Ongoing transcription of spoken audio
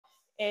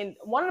And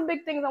one of the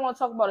big things I want to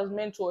talk about is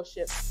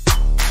mentorship.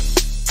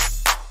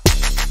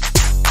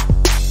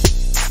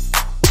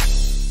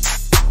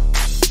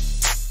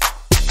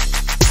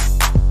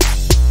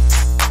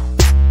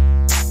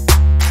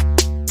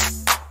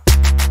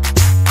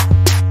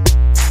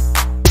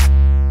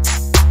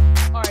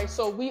 All right,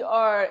 so we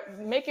are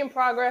making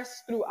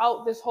progress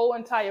throughout this whole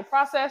entire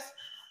process.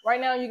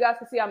 Right now, you guys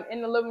can see I'm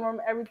in the living room.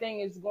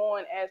 Everything is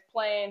going as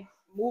planned,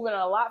 moving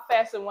a lot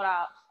faster than what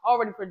I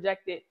already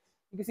projected.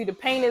 You can see the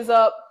paint is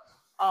up.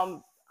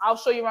 I'll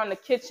show you around the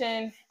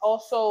kitchen,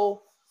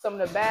 also some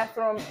of the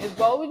bathroom as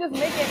well. We're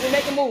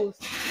making moves.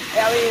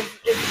 I mean,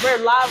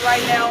 we're live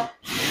right now.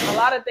 A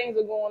lot of things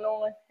are going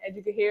on, as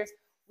you can hear.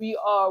 We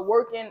are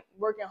working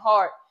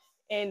hard.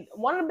 And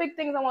one of the big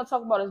things I want to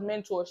talk about is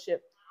mentorship.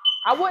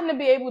 I wouldn't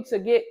be able to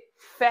get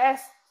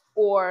fast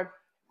or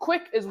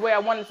quick is where I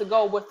wanted to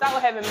go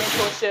without having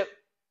mentorship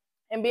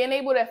and being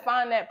able to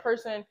find that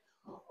person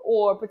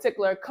or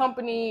particular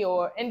company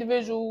or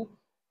individual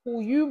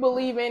who you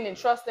believe in and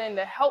trust in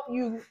to help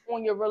you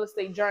on your real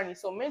estate journey.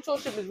 So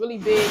mentorship is really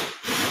big.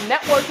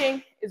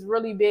 Networking is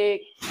really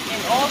big.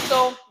 And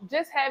also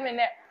just having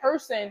that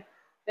person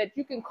that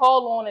you can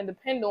call on and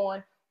depend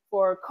on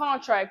for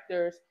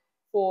contractors,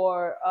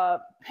 for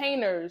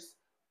painters,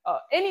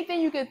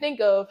 anything you can think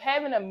of,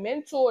 having a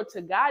mentor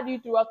to guide you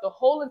throughout the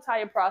whole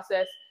entire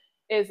process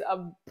is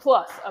a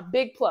plus, a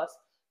big plus.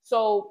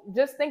 So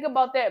just think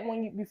about that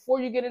before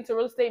you get into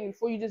real estate and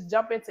before you just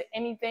jump into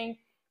anything,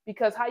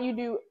 because how you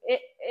do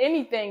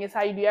anything is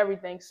how you do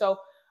everything. So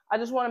I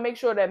just want to make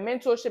sure that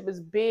mentorship is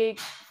big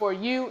for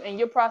you and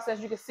your process.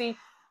 You can see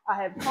I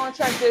have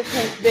contractors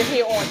who've been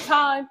here on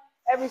time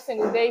every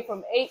single day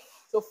from 8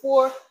 to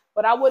 4,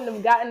 but I wouldn't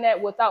have gotten that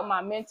without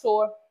my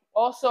mentor.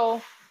 Also,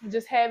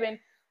 just having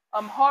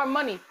hard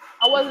money.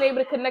 I wasn't able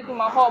to connect with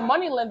my hard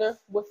money lender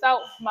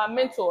without my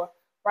mentor,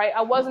 right?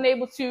 I wasn't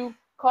able to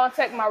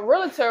contact my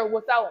realtor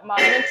without my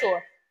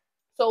mentor.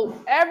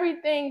 So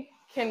everything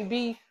can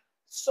be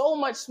so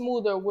much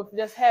smoother with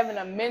just having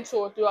a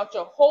mentor throughout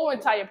your whole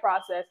entire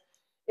process.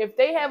 If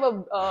they have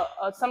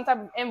some type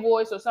of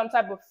invoice or some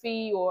type of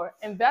fee, or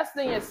invest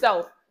in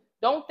yourself,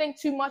 don't think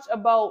too much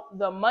about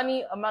the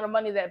amount of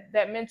money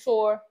that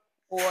mentor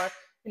or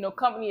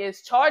company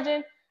is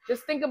charging.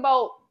 Just think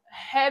about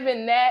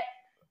having that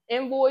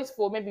invoice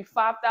for maybe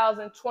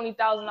 $5,000,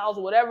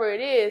 $20,000, whatever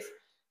it is,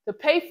 to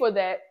pay for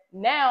that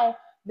now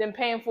than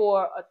paying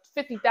for a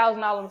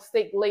 $50,000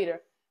 mistake later.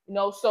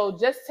 So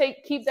just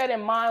keep that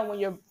in mind when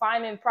you're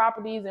finding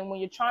properties and when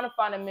you're trying to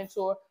find a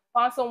mentor.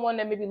 Find someone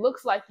that maybe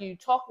looks like you,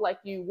 talk like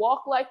you,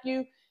 walk like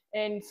you,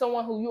 and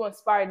someone who you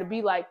inspire to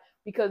be like,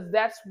 because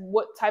that's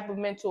what type of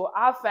mentor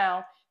I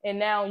found. And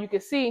now you can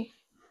see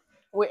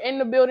we're in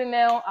the building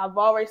now. I've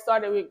already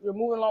started. We're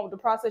moving along with the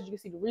process. You can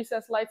see the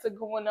recess lights are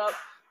going up,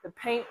 the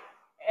paint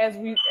as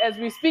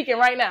we speaking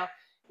right now.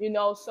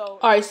 So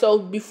all right, so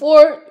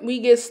before we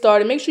get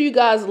started, make sure you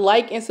guys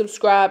like and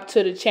subscribe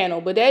to the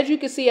channel. But as you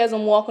can see, as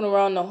I'm walking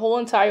around the whole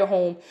entire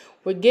home,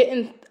 we're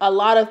getting a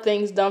lot of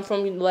things done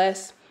from the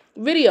last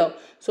video.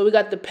 So we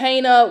got the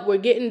paint up, we're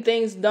getting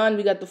things done.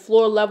 We got the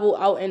floor level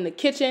out in the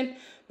kitchen.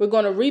 We're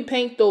going to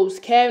repaint those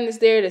cabinets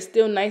there. That's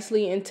still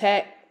nicely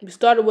intact. We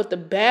started with the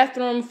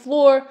bathroom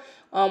floor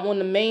on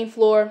the main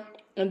floor.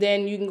 And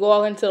then you can go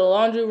out into the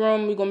laundry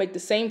room. We're going to make the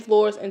same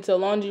floors into the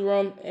laundry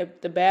room and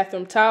the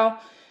bathroom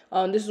tile.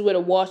 This is where the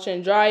washer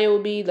and dryer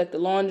will be, like the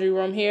laundry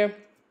room here.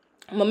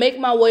 I'm going to make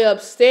my way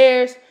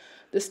upstairs.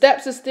 The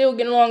steps are still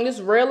getting along.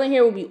 This railing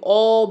here will be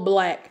all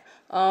black.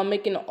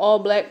 Making an all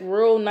black,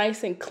 real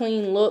nice and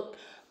clean look.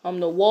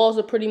 The walls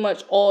are pretty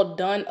much all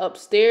done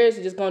upstairs.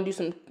 Just going to do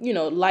some,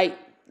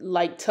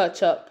 light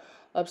touch up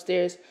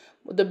upstairs.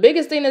 The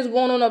biggest thing that's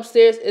going on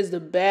upstairs is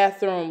the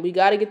bathroom. We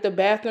got to get the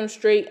bathroom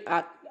straight.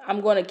 I'm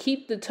going to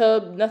keep the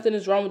tub. Nothing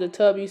is wrong with the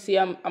tub. You see,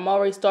 I'm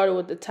already started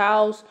with the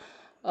towels.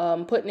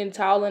 Putting in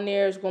towel in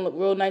there is going to look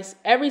real nice.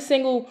 Every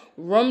single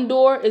room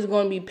door is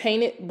going to be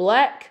painted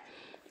black.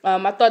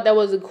 I thought that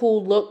was a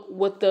cool look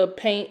with the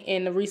paint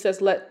and the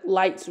recessed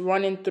lights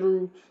running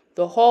through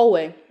the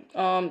hallway.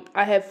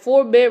 I have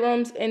 4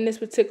 bedrooms in this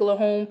particular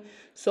home,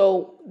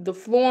 so the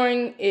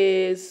flooring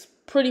is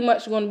pretty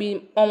much going to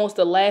be almost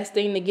the last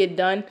thing to get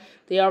done.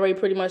 They already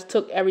pretty much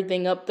took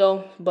everything up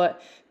though,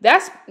 but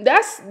that's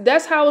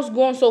how it's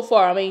going so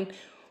far. I mean,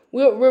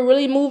 we're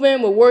really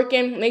moving, we're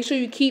working. Make sure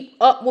you keep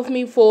up with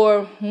me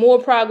for more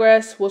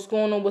progress, what's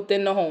going on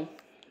within the home.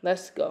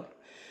 Let's go.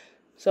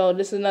 So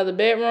this is another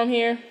bedroom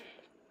here.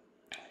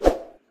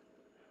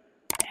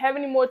 Have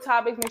any more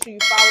topics, make sure you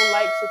follow,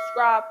 like,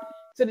 subscribe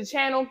to the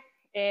channel,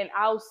 and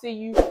I'll see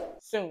you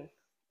soon.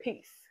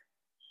 Peace.